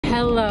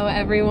Hello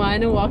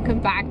everyone,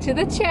 welcome back to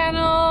the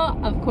channel.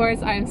 Of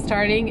course, I'm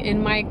starting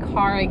in my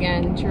car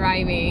again,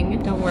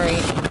 driving. Don't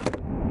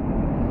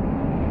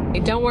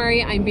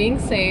worry, I'm being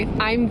safe.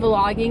 I'm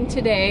vlogging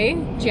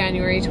today,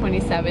 January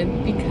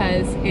 27th,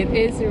 because it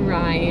is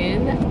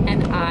Ryan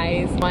and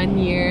I's 1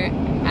 year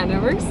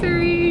anniversary.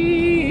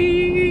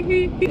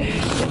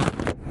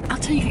 I'll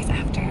tell you guys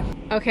after.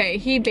 Okay,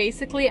 he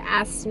basically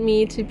asked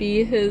me to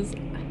be his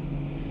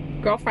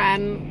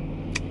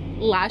girlfriend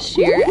last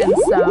year, and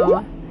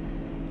so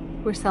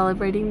we're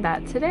celebrating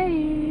that today.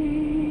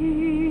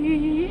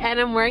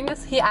 And I'm wearing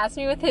this, he asked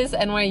me with his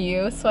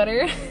NYU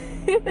sweater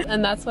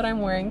and that's what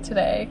I'm wearing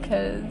today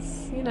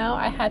because, you know,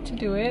 I had to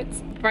do it.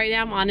 Right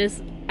now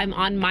I'm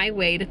on my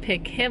way to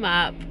pick him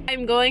up.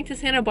 I'm going to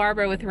Santa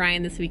Barbara with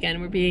Ryan this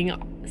weekend. We're being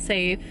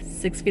safe,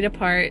 6 feet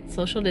apart,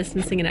 social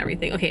distancing and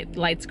everything. Okay,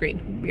 light's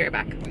green, be right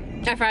back.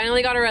 I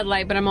finally got a red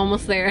light, but I'm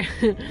almost there.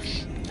 Where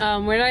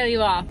did I leave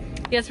off?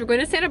 Yes, we're going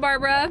to Santa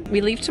Barbara.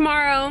 We leave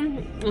tomorrow,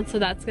 and so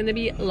that's gonna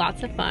be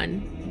lots of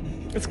fun.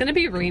 It's gonna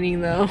be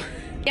raining though.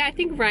 Yeah, I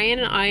think Ryan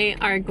and I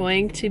are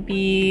going to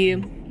be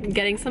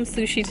getting some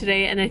sushi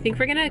today, and I think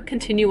we're gonna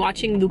continue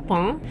watching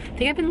Lupin. I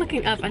think I've been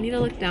looking up, I need to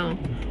look down.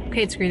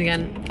 Okay, it's green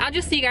again. I'll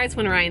just see you guys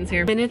when Ryan's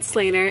here. Minutes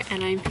later,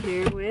 and I'm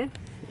here with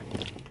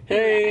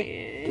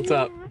Hey, Ryan. what's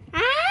up?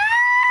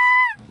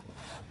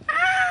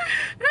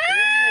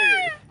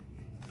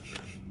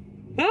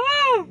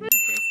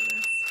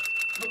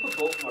 Put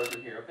both cars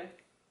in here, okay?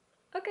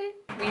 Okay.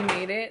 We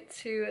made it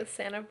to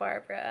Santa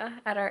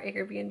Barbara at our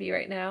Airbnb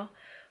right now.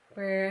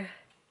 We're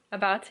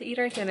about to eat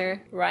our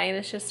dinner. Ryan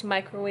is just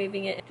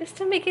microwaving it just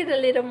to make it a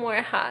little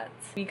more hot.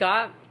 We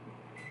got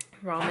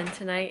ramen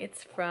tonight.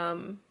 It's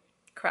from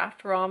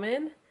Kraft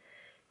Ramen.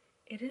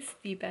 It is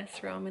the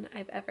best ramen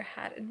I've ever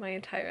had in my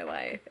entire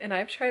life. And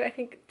I've tried, I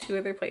think, 2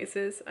 other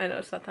places. I know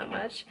it's not that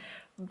much,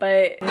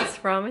 but this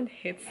ramen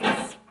hits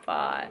the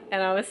spot.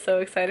 And I was so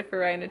excited for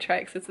Ryan to try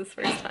it because it's his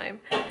first time.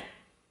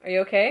 Are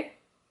you okay?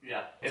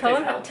 Yeah. Tell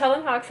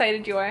him how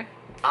excited you are.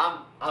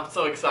 I'm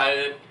so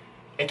excited.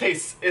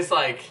 It's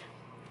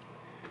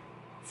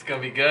gonna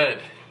be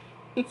good.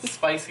 It's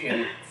spicy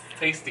and it's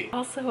tasty.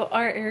 Also,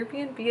 our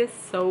Airbnb is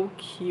so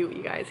cute,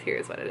 you guys.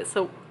 Here's what it is.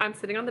 So I'm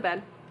sitting on the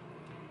bed.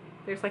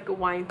 There's like a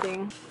wine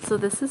thing. So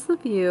this is the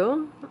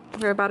view.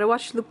 We're about to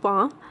watch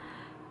Lupin.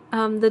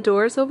 The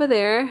door's over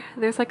there.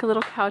 There's like a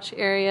little couch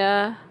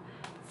area,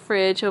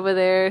 fridge over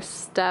there,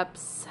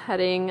 steps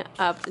heading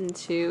up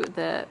into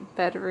the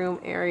bedroom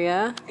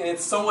area. And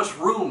it's so much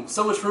room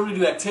to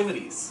do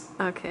activities.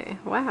 Okay,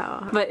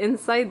 wow. But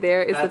inside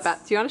there is the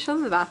bath. Do you want to show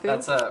them the bathroom?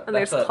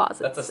 There's closets.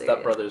 That's a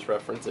Step Brothers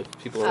reference if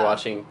people are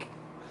watching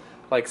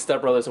like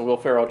Step Brothers and Will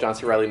Ferrell, John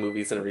C. Reilly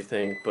movies and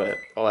everything, but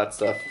all that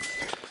stuff.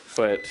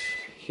 But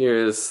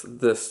here's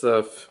this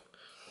stuff.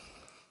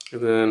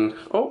 And then,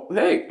 oh,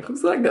 hey,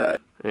 who's that guy?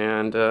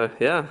 And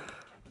yeah.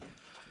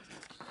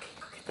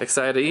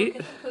 Excited to eat? Get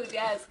the food,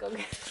 yes, go get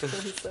it. I'm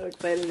so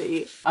excited to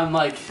eat. I'm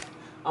a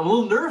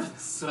little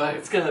nervous, so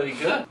it's gonna be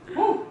good.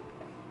 Woo.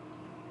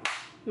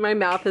 My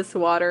mouth is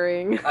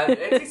watering.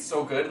 It tastes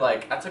so good.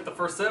 Like, I took the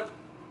first sip,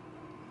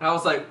 and I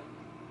was like,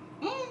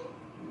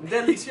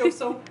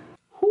 delicioso.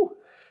 Whew.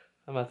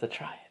 I'm about to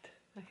try it.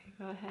 Okay,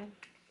 go ahead.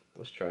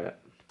 Let's try it.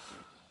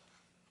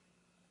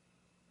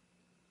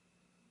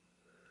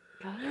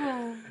 Go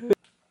ahead.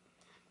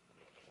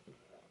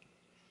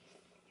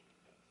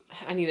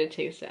 I need to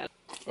taste that.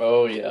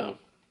 Oh yeah.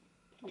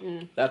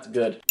 That's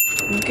good.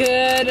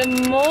 Good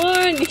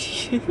morning.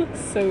 You look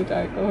so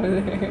dark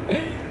over there.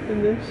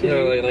 In the shade.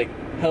 Literally like,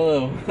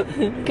 hello.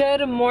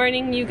 Good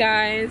morning, you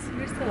guys.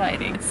 Here's the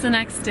lighting. It's the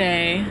next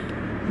day.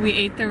 We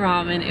ate the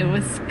ramen. It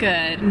was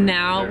good.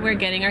 Now we're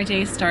getting our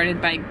day started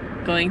by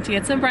going to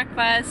get some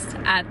breakfast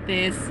at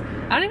this,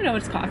 I don't even know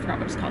what it's called. I forgot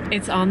what it's called.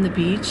 It's on the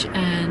beach,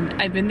 and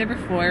I've been there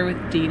before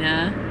with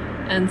Dina,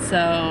 and so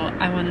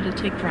I wanted to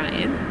take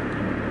Ryan.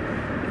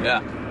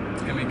 Yeah.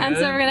 It's gonna be good. And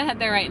so we're gonna head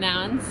there right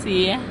now and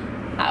see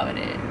how it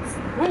is.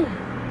 Woo.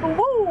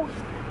 Woo.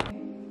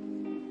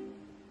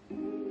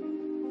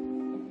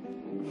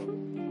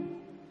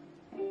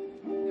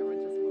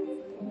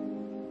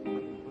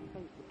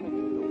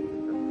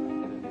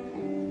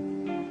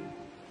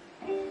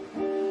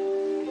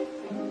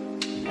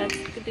 Let's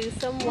do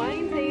some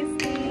wine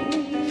tasting.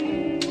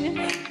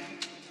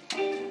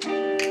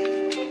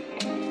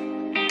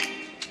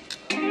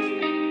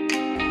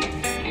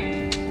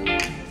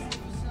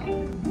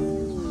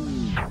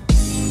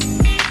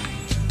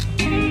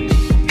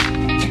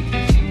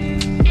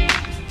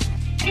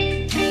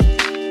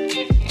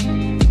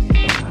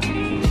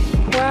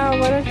 Wow,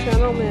 what a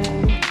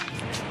gentleman.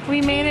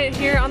 We made it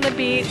here on the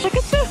beach. Look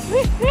at this.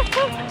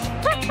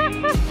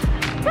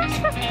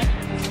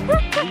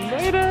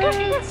 Made it!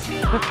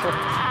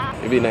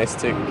 It'd be nice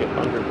to get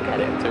under at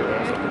it too.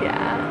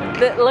 Yeah.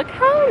 But look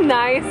how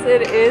nice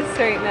it is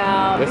right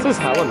now. This is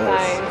hella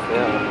nice.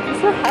 Yeah.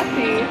 I'm so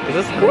happy. Is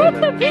this We're at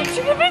the beach,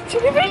 the beach, the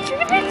beach,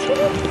 the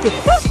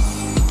beach.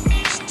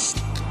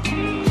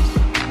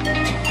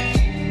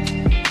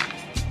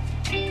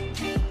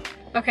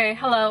 Okay,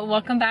 hello,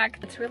 welcome back.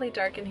 It's really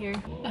dark in here.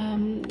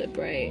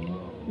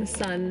 The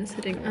sun is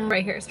hitting,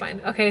 right here is fine.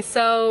 Okay,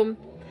 so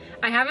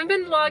I haven't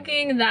been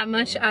vlogging that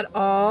much at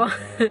all.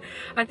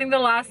 I think the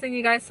last thing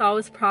you guys saw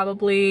was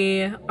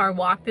probably our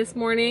walk this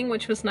morning,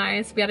 which was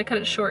nice. We had to cut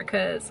it short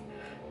because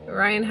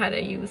Ryan had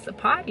to use the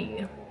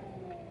potty.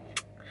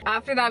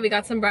 After that, we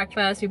got some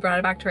breakfast. We brought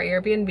it back to our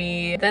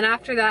Airbnb. Then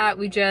after that,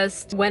 we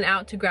just went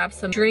out to grab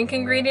some drink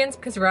ingredients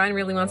because Ryan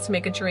really wants to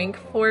make a drink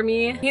for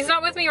me. He's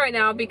not with me right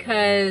now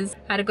because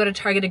I had to go to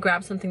Target to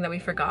grab something that we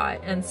forgot.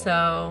 And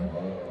so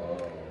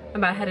I'm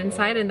about to head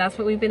inside, and that's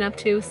what we've been up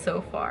to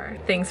so far.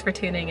 Thanks for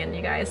tuning in,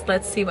 you guys.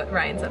 Let's see what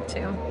Ryan's up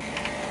to.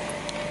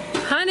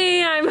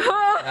 Honey, I'm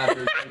home.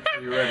 After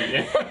you're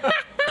ready.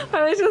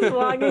 I was just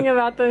vlogging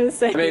about the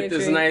same. I made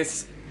this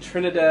nice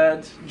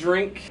Trinidad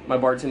drink. My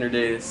bartender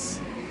days.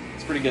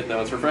 It's pretty good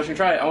though. It's refreshing.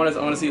 Try it. I want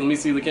to see. Let me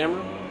see the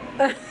camera,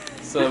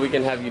 so that we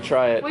can have you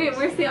try it. Wait,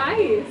 where's the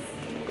ice?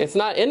 It's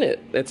not in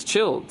it. It's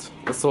chilled.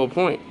 That's the whole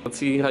point. Let's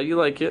see how you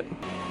like it.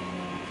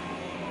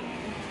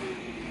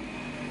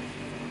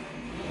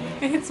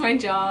 It hits my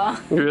jaw.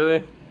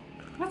 Really?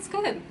 That's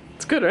good.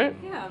 It's good, right?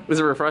 Yeah. Is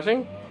it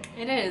refreshing?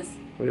 It is.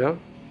 Yeah.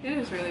 It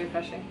is really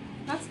refreshing.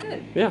 That's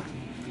good. Yeah.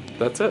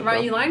 That's it.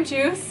 Right, you lime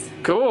juice.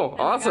 Cool.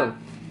 Awesome.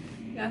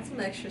 Got some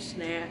extra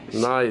snacks.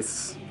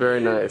 Nice. Very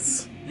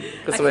nice.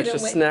 Got some extra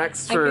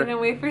snacks for. I couldn't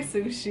wait for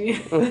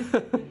sushi.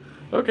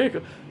 Okay.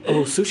 Cool.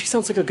 Oh, sushi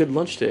sounds like a good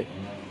lunch day.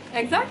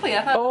 Exactly. I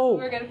thought that's what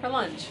we were getting for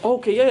lunch.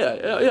 Okay.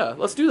 Yeah.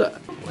 Let's do that.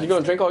 You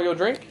gonna drink all your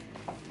drink?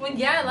 Well,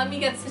 yeah. Let me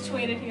get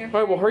situated here. All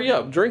right. Well, hurry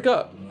up. Drink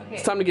up. Okay.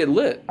 It's time to get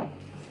lit.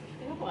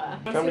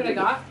 Wanna see what I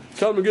got?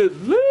 Time to get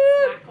lit.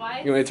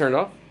 Snack-wise? You want me to turn it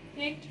off?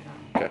 Okay.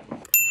 Okay.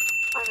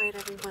 Alright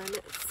everyone,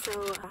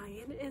 so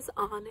Ryan is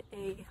on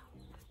a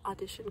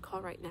audition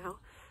call right now,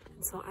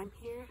 and so I'm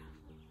here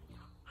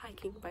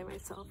hiking by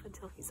myself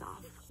until he's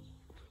off.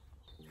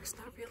 There's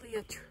not really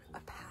a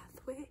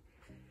pathway.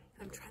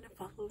 I'm trying to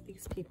follow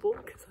these people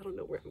because I don't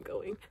know where I'm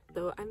going.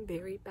 Though I'm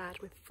very bad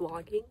with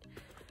vlogging,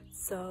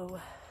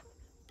 so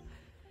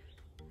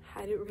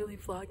I didn't really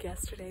vlog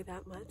yesterday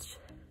that much,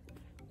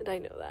 and I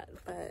know that,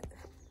 but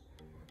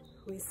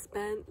we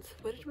spent,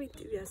 what did we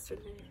do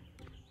yesterday?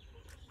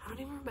 I don't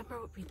even remember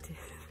what we did.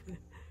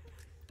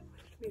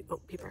 Oh,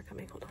 people are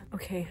coming, hold on.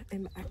 Okay,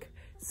 I'm back.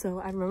 So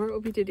I remember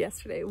what we did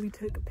yesterday. We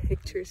took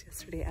pictures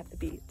yesterday at the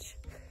beach.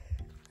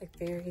 Like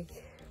very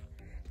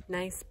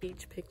nice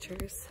beach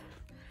pictures.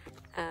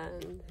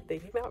 And they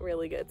came out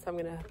really good, so I'm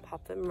gonna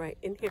pop them right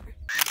in here.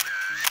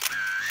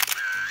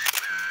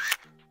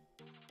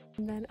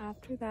 And then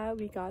after that,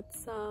 we got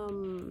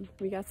some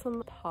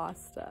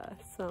pasta,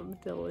 some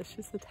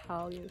delicious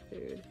Italian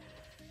food.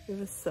 It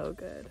was so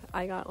good.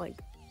 I got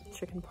like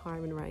chicken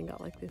parm and Ryan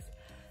got like this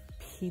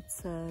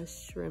pizza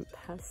shrimp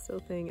pesto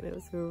thing, and it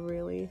was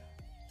really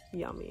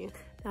yummy.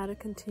 Now to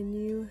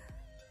continue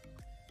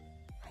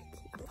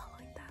hiking, I'm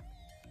following them.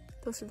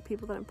 Those are the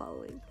people that I'm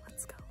following.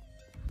 Let's go.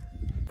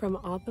 From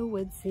all the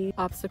woodsy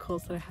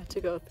obstacles that I had to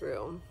go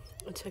through,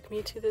 it took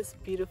me to this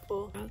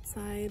beautiful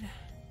outside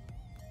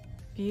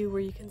view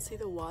where you can see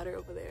the water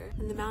over there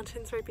and the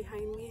mountains right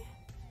behind me.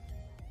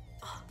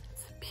 Oh,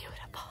 it's beautiful.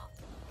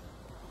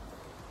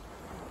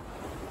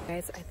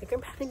 Guys, I think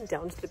I'm heading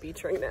down to the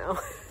beach right now.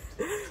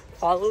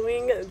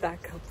 Following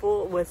that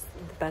couple was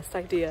the best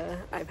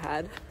idea I've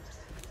had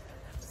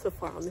so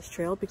far on this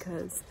trail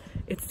because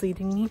it's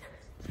leading me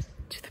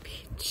to the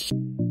beach.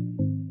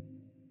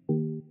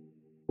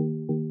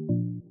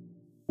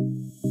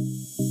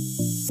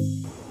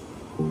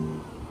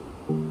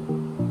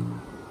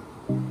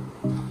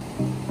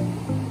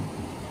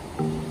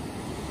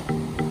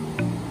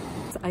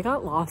 I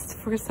got lost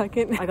for a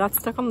second. I got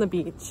stuck on the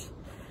beach.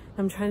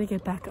 I'm trying to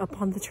get back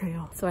up on the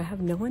trail. So I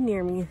have no one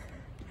near me.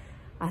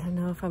 I don't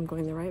know if I'm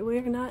going the right way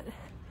or not,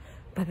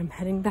 but I'm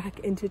heading back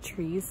into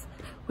trees,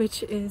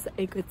 which is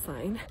a good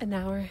sign. An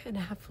hour and a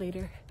half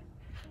later,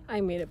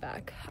 I made it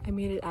back. I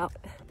made it out.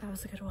 That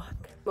was a good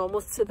walk. I'm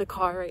almost to the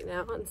car right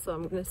now, and so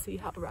I'm gonna see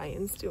how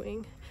Ryan's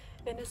doing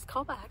in his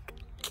callback.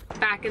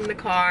 Back in the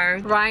car.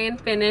 Ryan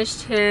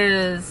finished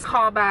his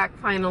callback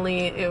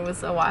finally. It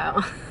was a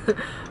while,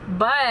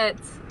 but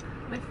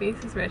my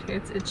face is red here,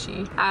 it's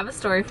itchy. I have a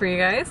story for you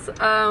guys. Here's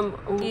our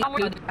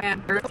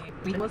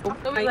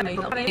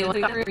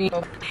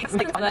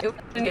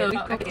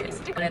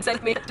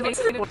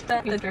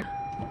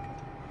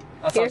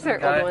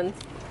old ones.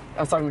 I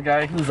was talking to the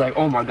guy, he was like,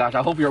 oh my gosh,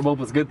 I hope your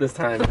boba's good this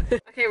time.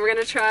 Okay, we're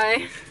gonna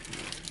try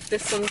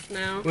this one's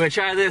now. We're gonna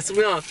try this,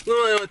 we're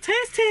gonna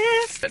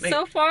taste.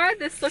 So far,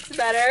 this looks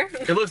better.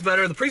 It looks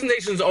better. The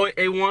presentation's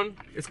A1,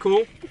 it's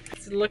cool.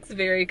 It looks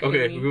very creamy.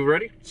 Okay, we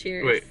ready?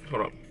 Cheers. Wait,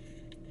 hold on.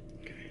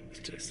 Okay, let's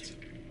taste.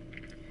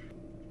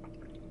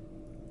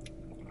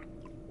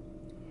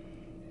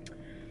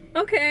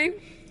 Okay.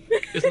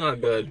 It's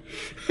not good.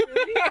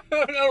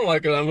 I don't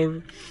like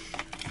it.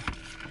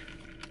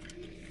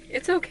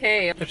 It's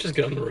okay. Let's just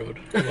get on the road.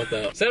 How about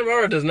that? Santa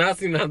Barbara does not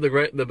seem to have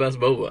the best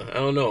boba. I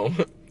don't know.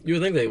 You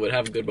would think they would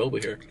have good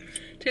boba here.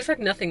 Tastes like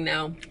nothing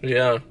now.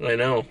 Yeah, I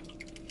know.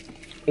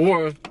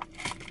 Or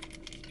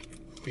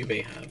We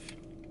may have.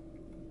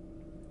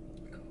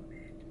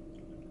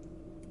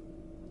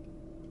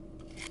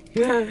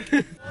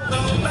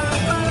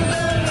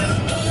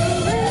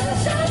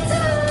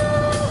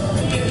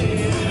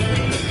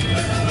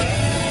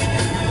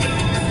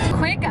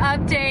 Quick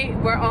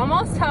update, we're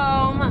almost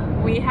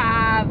home. We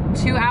have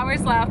 2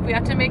 hours left. We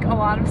have to make a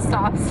lot of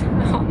stops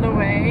on the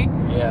way.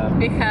 Yeah.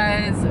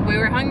 Because we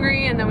were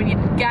hungry and then we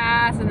needed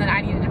gas and then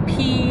I needed to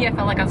pee. I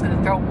felt like I was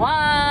gonna throw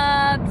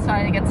up, so I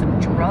had to get some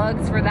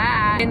drugs for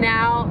that. And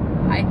now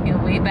I feel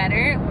way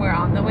better. We're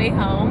on the way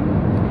home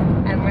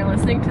and we're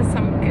listening to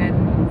some good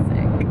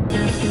music.